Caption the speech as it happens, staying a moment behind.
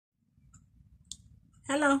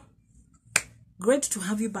Hello, great to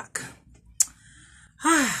have you back.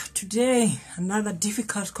 Today, another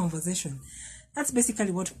difficult conversation. That's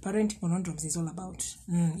basically what parenting conundrums is all about.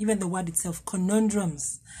 Even the word itself,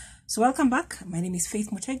 conundrums. So welcome back. My name is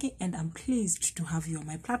Faith Mutegi and I'm pleased to have you on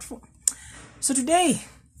my platform. So today,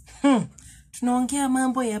 tunaongea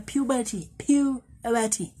mambo ya puberty.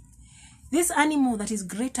 Puberty. This animal that is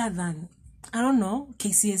greater than, I don't know,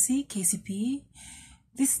 KCSE, KCPE.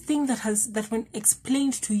 This thing that when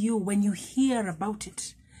explained to you, when you hear about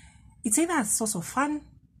it, it's either a source of fun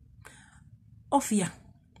or fear.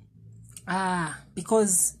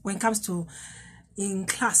 Because when it comes to in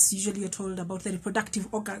class, usually you're told about the reproductive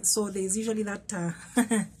organs. So there's usually that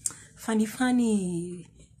funny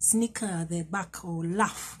snicker at the back, or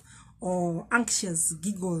laugh, or anxious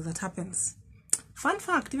giggle that happens. Fun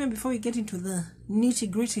fact, even before we get into the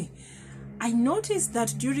nitty-gritty, I noticed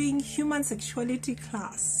that during human sexuality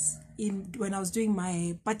class, when I was doing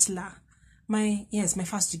my bachelor, my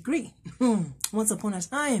first degree, once upon a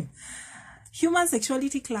time, human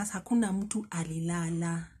sexuality class, hakuna mtu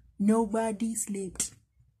alilala. Nobody slept.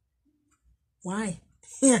 Why?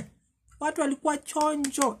 Watu walikuwa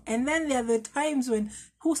chonjo. And then there are the times when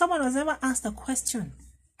someone was ever asked a question.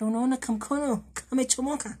 Unaona kamkono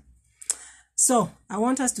kamechomoka. So, I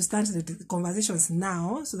want us to start the conversations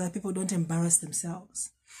now so that people don't embarrass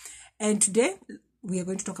themselves. And today, we are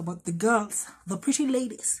going to talk about the girls, the pretty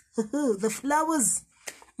ladies, the flowers,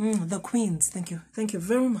 the queens. Thank you. Thank you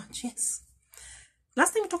very much. Yes.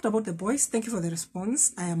 Last time we talked about the boys. Thank you for the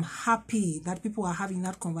response. I am happy that people are having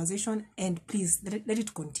that conversation, and please let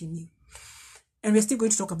it continue. And we're still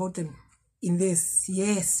going to talk about them in this.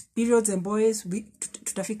 Yes, periods and boys,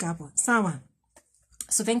 tutafika hapo. Sawa.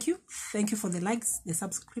 So thank you for the likes, the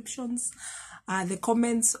subscriptions, the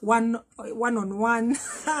comments, one on one.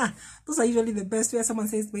 Those are usually the best, where someone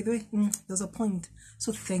says, by the way, there's a point.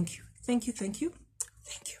 So thank you.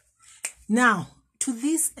 Now, to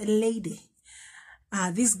this lady,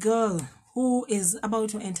 this girl who is about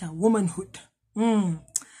to enter womanhood,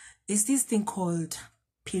 is this thing called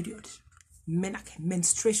period,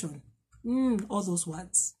 menstruation, all those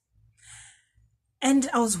words. And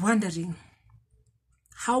I was wondering,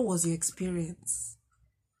 how was your experience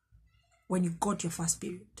when you got your first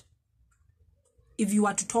period? If you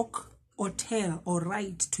were to talk or tell or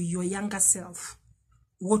write to your younger self,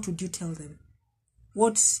 what would you tell them?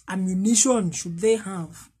 What ammunition should they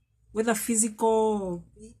have? Whether physical,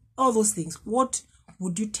 all those things. What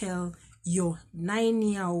would you tell your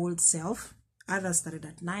 9-year-old self? Others started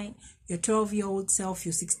at 9. Your 12-year-old self,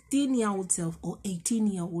 your 16-year-old self, or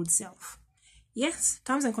 18-year-old self. Yes,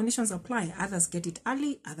 terms and conditions apply. Others get it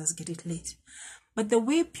early, others get it late. But the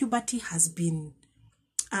way puberty has been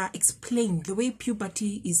explained, the way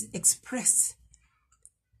puberty is expressed,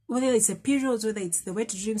 whether it's a period, whether it's the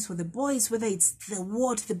wet dreams for the boys, whether it's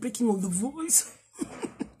the breaking of the voice.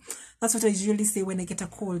 That's what I usually say when I get a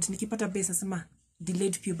cold. Nikipata base, asema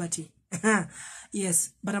delayed puberty.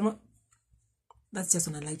 Yes, but I'm not. That's just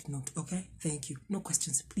on a light note, okay? Thank you. No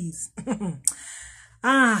questions, please.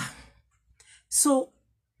 So,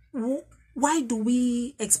 why do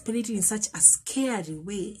we explain it in such a scary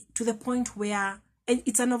way, to the point where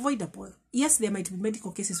it's unavoidable? Yes, there might be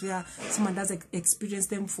medical cases where someone does experience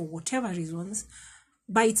them for whatever reasons,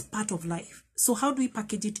 but it's part of life. So how do we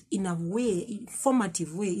package it in a way,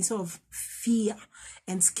 informative way, instead of fear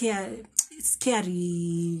and scary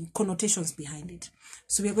connotations behind it?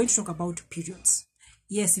 So we are going to talk about periods.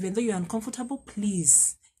 Yes, even though you're uncomfortable,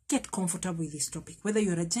 please get comfortable with this topic. Whether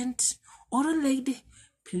you're a gent or a lady,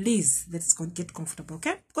 please, let's get comfortable,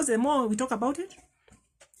 okay? Because the more we talk about it,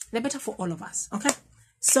 the better for all of us, okay?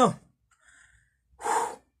 So,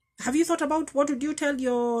 have you thought about what would you tell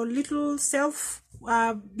your little self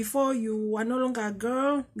before you are no longer a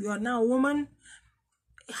girl, you are now a woman?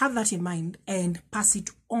 Have that in mind and pass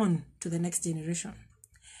it on to the next generation.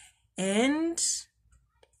 And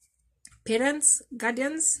parents,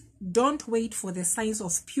 guardians, don't wait for the signs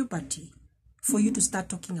of puberty for you to start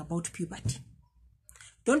talking about puberty.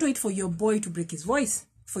 Don't wait for your boy to break his voice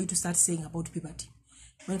for you to start saying about puberty.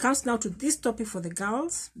 When it comes now to this topic for the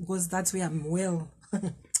girls, because that's where I'm well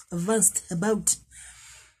advanced about,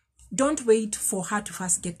 don't wait for her to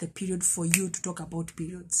first get the period for you to talk about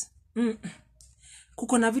periods.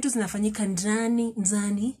 Kuko na vitu zinafanyika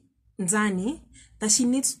nzani that she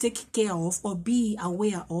needs to take care of or be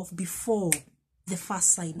aware of before the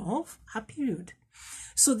first sign of her period.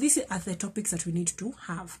 So these are the topics that we need to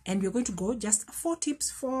have, and we're going to go just 5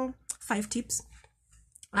 tips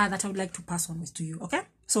that I would like to pass on to you. Okay,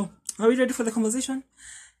 so are we ready for the conversation?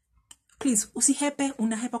 Please, usihepe,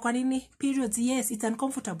 unahepa kwa nini? Periods, yes, it's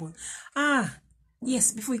uncomfortable.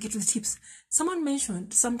 Yes, before we get to the tips, someone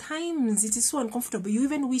mentioned sometimes it is so uncomfortable. You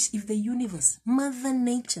even wish if the universe, Mother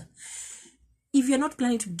Nature, if you're not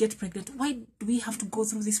planning to get pregnant, why do we have to go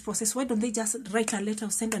through this process? Why don't they just write a letter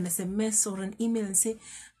or send an SMS or an email and say,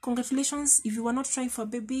 congratulations, if you were not trying for a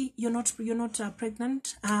baby, you're not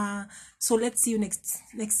pregnant. So let's see you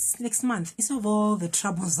next month. Instead of all the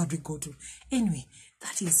troubles that we go through. Anyway,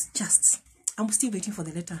 that is just, I'm still waiting for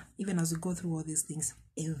the letter, even as we go through all these things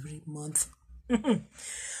every month.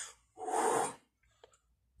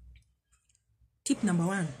 Tip number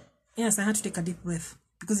 1. Yes, I had to take a deep breath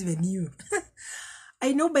because even you.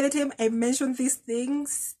 I know by the time I mention these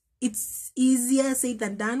things, it's easier said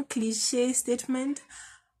than done, cliche statement,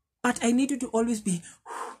 but I need you to always be,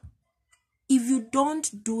 if you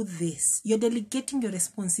don't do this, you're delegating your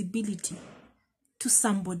responsibility to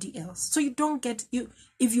somebody else. So you don't get,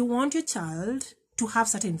 if you want your child to have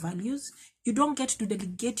certain values, you don't get to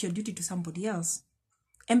delegate your duty to somebody else.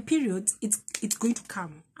 And periods, it's going to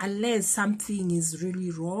come unless something is really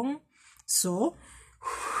wrong. So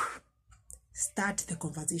start the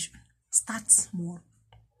conversation. Start small.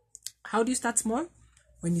 How do you start small?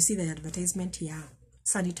 When you see the advertisement here,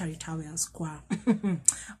 sanitary towels, kwa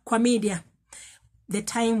media. The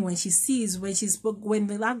time when when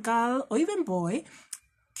that girl or even boy,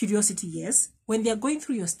 curiosity, yes, when they are going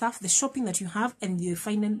through your stuff, the shopping that you have, and they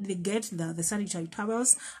finally get the sanitary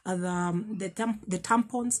towels, the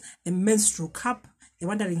tampons, the menstrual cup, they're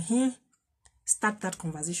wondering, here, start that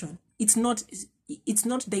conversation. It's not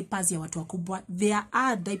diapers ya watu wakubwa. There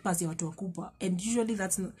are diapers ya watu wakubwa, and usually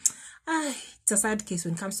that's not, it's a sad case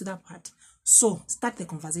when it comes to that part. So start the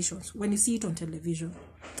conversations when you see it on television.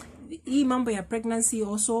 Hii mambo ya pregnancy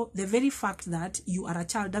also, the very fact that you are a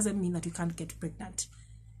child doesn't mean that you can't get pregnant.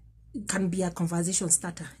 It can be a conversation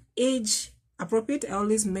starter. Age appropriate, I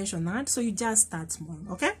always mention that. So you just start small,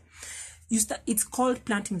 okay? It's called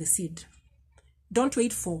planting the seed. Don't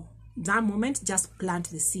wait for that moment, just plant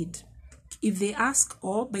the seed. If they ask,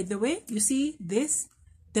 oh, by the way, you see this,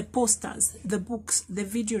 the posters, the books, the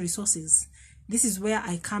video resources, this is where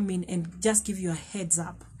I come in and just give you a heads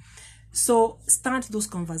up. So start those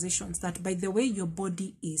conversations that, by the way, your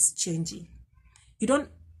body is changing. You don't,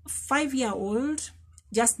 5-year-old,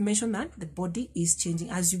 just mention that the body is changing.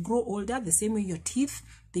 As you grow older, the same way your teeth,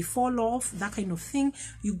 they fall off, that kind of thing.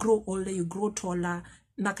 You grow older, you grow taller,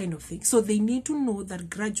 that kind of thing. So they need to know that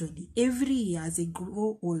gradually, every year as they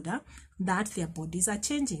grow older, that their bodies are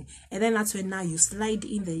changing. And then that's when now you slide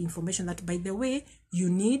in the information that, by the way, you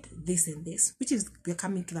need this and this, which is, we're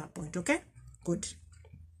coming to that point, okay? Good.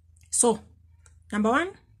 So, number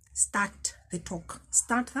 1, start the talk.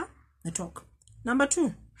 Start the talk. Number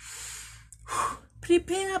 2,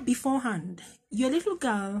 prepare beforehand. Your little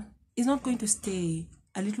girl is not going to stay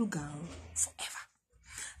a little girl forever.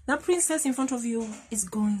 That princess in front of you is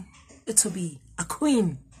going to be a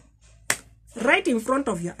queen right in front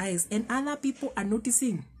of your eyes, and other people are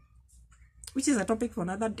noticing, which is a topic for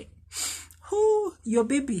another day. Who, your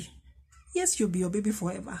baby? Yes, you'll be your baby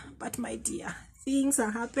forever, but my dear, things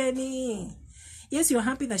are happening. Yes, you're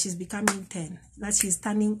happy that she's becoming 10, that she's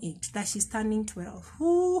turning 8, that she's turning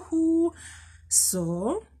 12.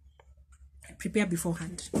 So prepare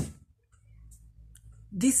beforehand.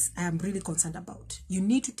 This I am really concerned about. You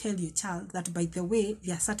need to tell your child that, by the way,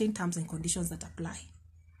 there are certain terms and conditions that apply,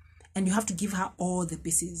 and you have to give her all the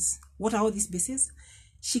bases. What are all these bases?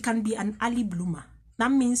 She can be an early bloomer.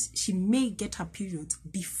 That means she may get her period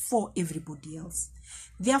before everybody else.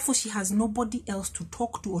 Therefore, she has nobody else to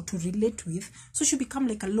talk to or to relate with. So she'll become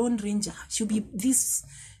like a lone ranger. She'll be this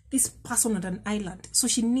person on an island. So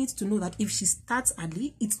she needs to know that if she starts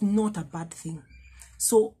early, it's not a bad thing.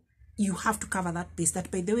 So you have to cover that base. That,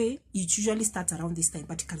 by the way, it usually starts around this time,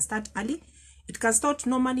 but it can start early. It can start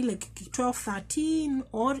normally like 12, 13,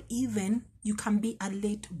 or even you can be a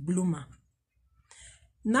late bloomer.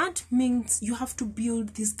 That means you have to build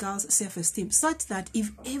this girl's self-esteem such that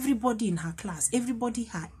if everybody in her class, everybody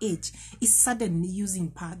her age, is suddenly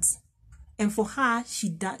using pads, and for her,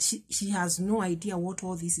 she has no idea what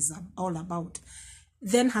all this is all about,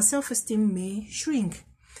 then her self-esteem may shrink.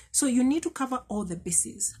 So you need to cover all the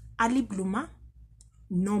bases. Early bloomer,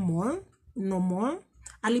 normal.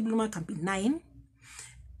 Early bloomer can be 9.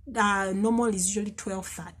 Normal is usually 12,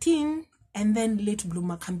 13. And then late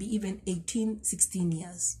bloomer can be even 18, 16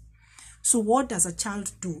 years. So what does a child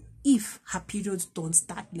do if her periods don't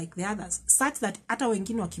start like the others? Such that ata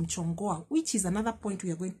wengine wakimchongoa, which is another point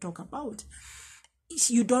we are going to talk about.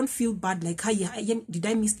 You don't feel bad like, did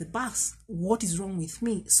I miss the bus? What is wrong with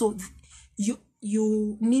me? So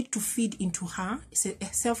you need to feed into her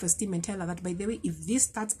self-esteem and tell her that, by the way, if this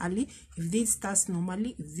starts early, if this starts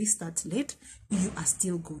normally, if this starts late, you are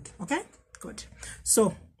still good. Okay, good.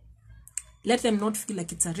 So let them not feel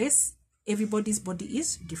like it's a race. Everybody's body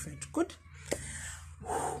is different. Good.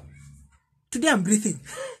 Today I'm breathing.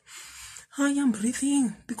 I am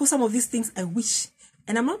breathing because some of these things I wish,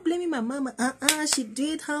 and I'm not blaming my mama. She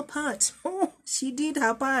did her part. Oh, she did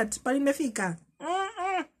her part. Parimefika.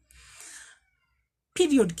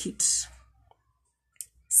 Period kit.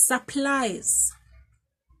 Supplies.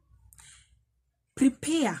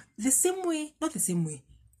 Prepare the same way, not the same way,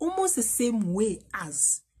 almost the same way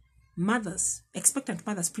as mothers, expectant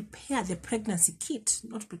mothers, prepare the pregnancy kit,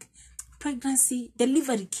 not pregnancy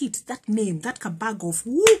delivery kit. That name, that bag of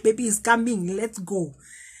woo, baby is coming, let's go.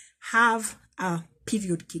 Have a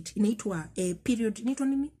period kit. Inaitwa a period. Inaitwa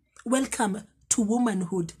nini? Welcome to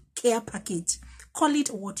womanhood care package. Call it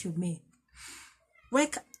what you may.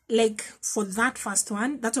 Work like for that first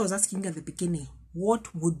one. That's what I was asking at the beginning.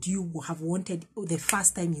 What would you have wanted the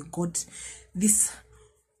first time you got this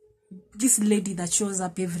lady that shows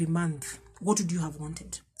up every month? What would you have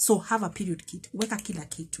wanted? So have a period kit. Weka kila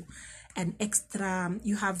kitu. An extra,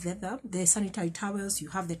 you have the sanitary towels, you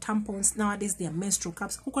have the tampons. Nowadays there are menstrual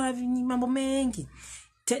cups. Mambo mengi.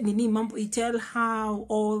 Tell how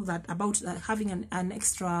all that about having an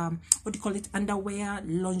extra, what do you call it, underwear,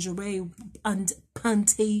 lingerie, and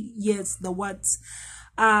panty. Yes, the words.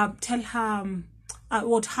 Tell her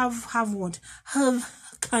what have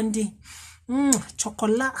candy,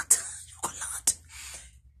 chocolate.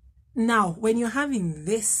 Now when you're having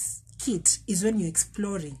this kit is when you're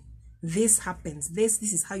exploring. This happens. This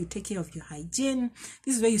is how you take care of your hygiene.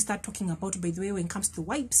 This is where you start talking about, by the way, when it comes to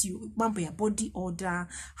wipes, you remember your body odor,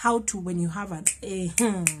 how to, when you have an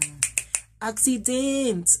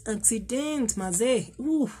accident, maze.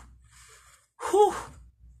 Ooh.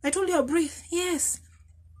 I told you to breathe. Yes.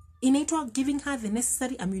 In it, giving her the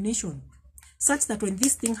necessary ammunition, such that when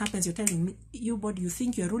this thing happens, you're telling me, you body, you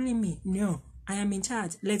think you're ruling me? No, I am in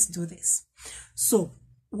charge. Let's do this. So,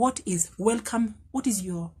 what is welcome? What is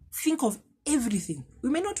your, think of everything. We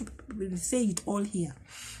may not say it all here,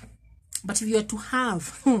 but if you are to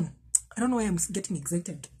have, I don't know why I'm getting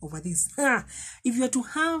excited over this. If you are to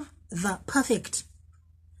have the perfect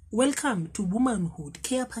welcome to womanhood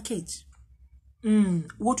care package,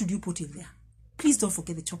 what would you put in there? Please don't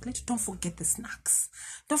forget the chocolate. Don't forget the snacks.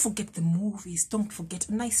 Don't forget the movies. Don't forget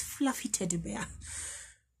a nice fluffy teddy bear.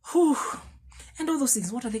 Whew. And all those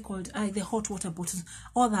things. What are they called? The hot water bottles.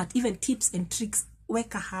 All that. Even tips and tricks.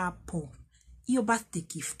 Weka hapo. Your birthday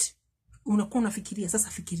gift. Unakuwa unafikiria. Sasa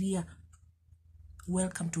fikiria.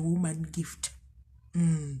 Welcome to woman gift.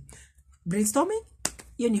 Brainstorming?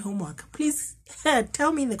 Hiyo ni homework. Please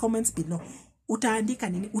tell me in the comments below. Utaandika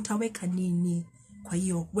nini? Utaweka nini? Kwa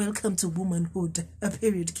hiyo, welcome to womanhood, a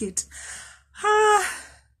period kit.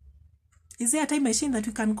 Is there a time machine that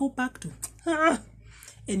we can go back to?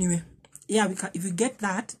 Anyway, yeah, if we get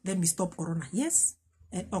that, then we stop corona. Yes?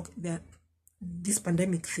 And okay, this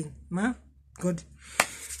pandemic thing. Good.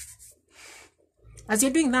 As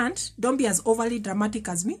you're doing that, don't be as overly dramatic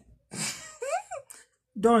as me.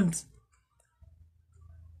 Don't.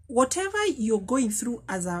 Whatever you're going through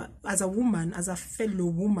as a woman, as a fellow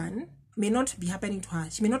woman, may not be happening to her.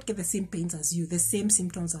 She may not get the same pains as you, the same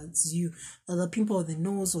symptoms as you, or the pimple or the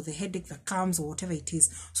nose or the headache that comes or whatever it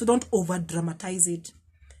is. So don't over dramatize it.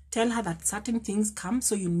 Tell her that certain things come,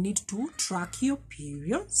 so you need to track your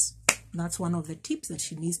periods. That's one of the tips that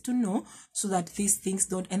she needs to know, so that these things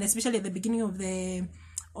don't, and especially at the beginning of the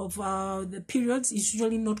periods, is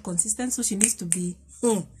usually not consistent. So she needs to be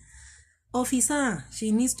officer.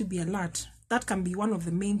 She needs to be alert. That can be one of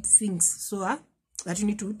the main things. So that you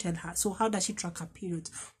need to tell her. So how does she track her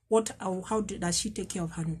periods? How does she take care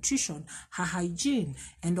of her nutrition, her hygiene,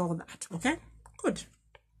 and all that? Okay, good.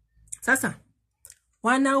 Sasa,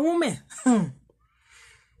 wanaume,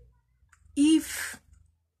 if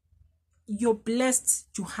you're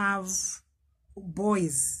blessed to have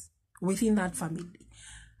boys within that family,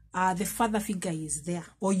 the father figure is there,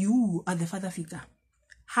 or you are the father figure,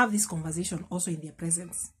 have this conversation also in their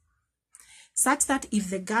presence. Such that if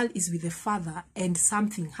the girl is with the father and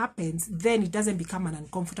something happens, then it doesn't become an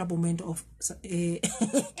uncomfortable moment of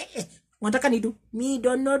what can you do? Me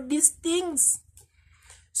don't know these things.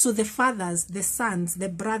 So the fathers, the sons, the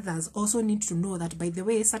brothers also need to know that, by the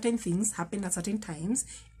way, certain things happen at certain times.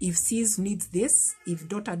 If sis needs this, if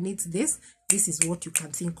daughter needs this, this is what you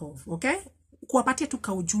can think of. Okay? Kuwapatia tu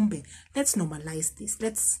kaujumbe. Let's normalize this.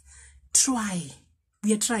 Let's try.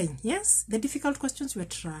 We are trying. Yes? The difficult questions we are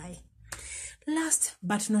trying. Last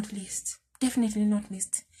but not least, definitely not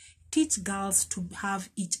least, Teach girls to have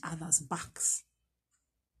each other's backs.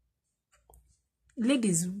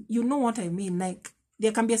 Ladies, you know what I mean. Like,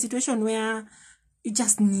 there can be a situation where you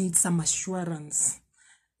just need some assurance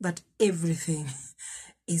that everything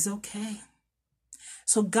is okay.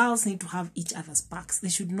 So girls need to have each other's backs. They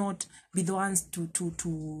should not be the ones to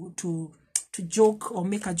joke or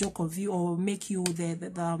make a joke of you or make you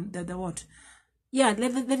the what? Yeah,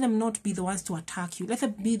 let them not be the ones to attack you. Let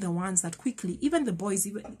them be the ones that quickly, even the boys,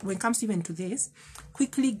 even when it comes even to this,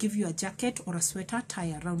 quickly give you a jacket or a sweater,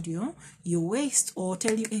 tie around your waist, or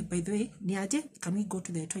tell you, hey, by the way, niaje, can we go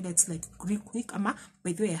to the toilets like real quick? Ama,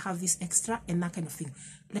 by the way, I have this extra, and that kind of thing.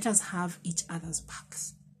 Let us have each other's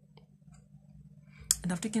backs.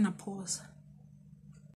 And I've taken a pause.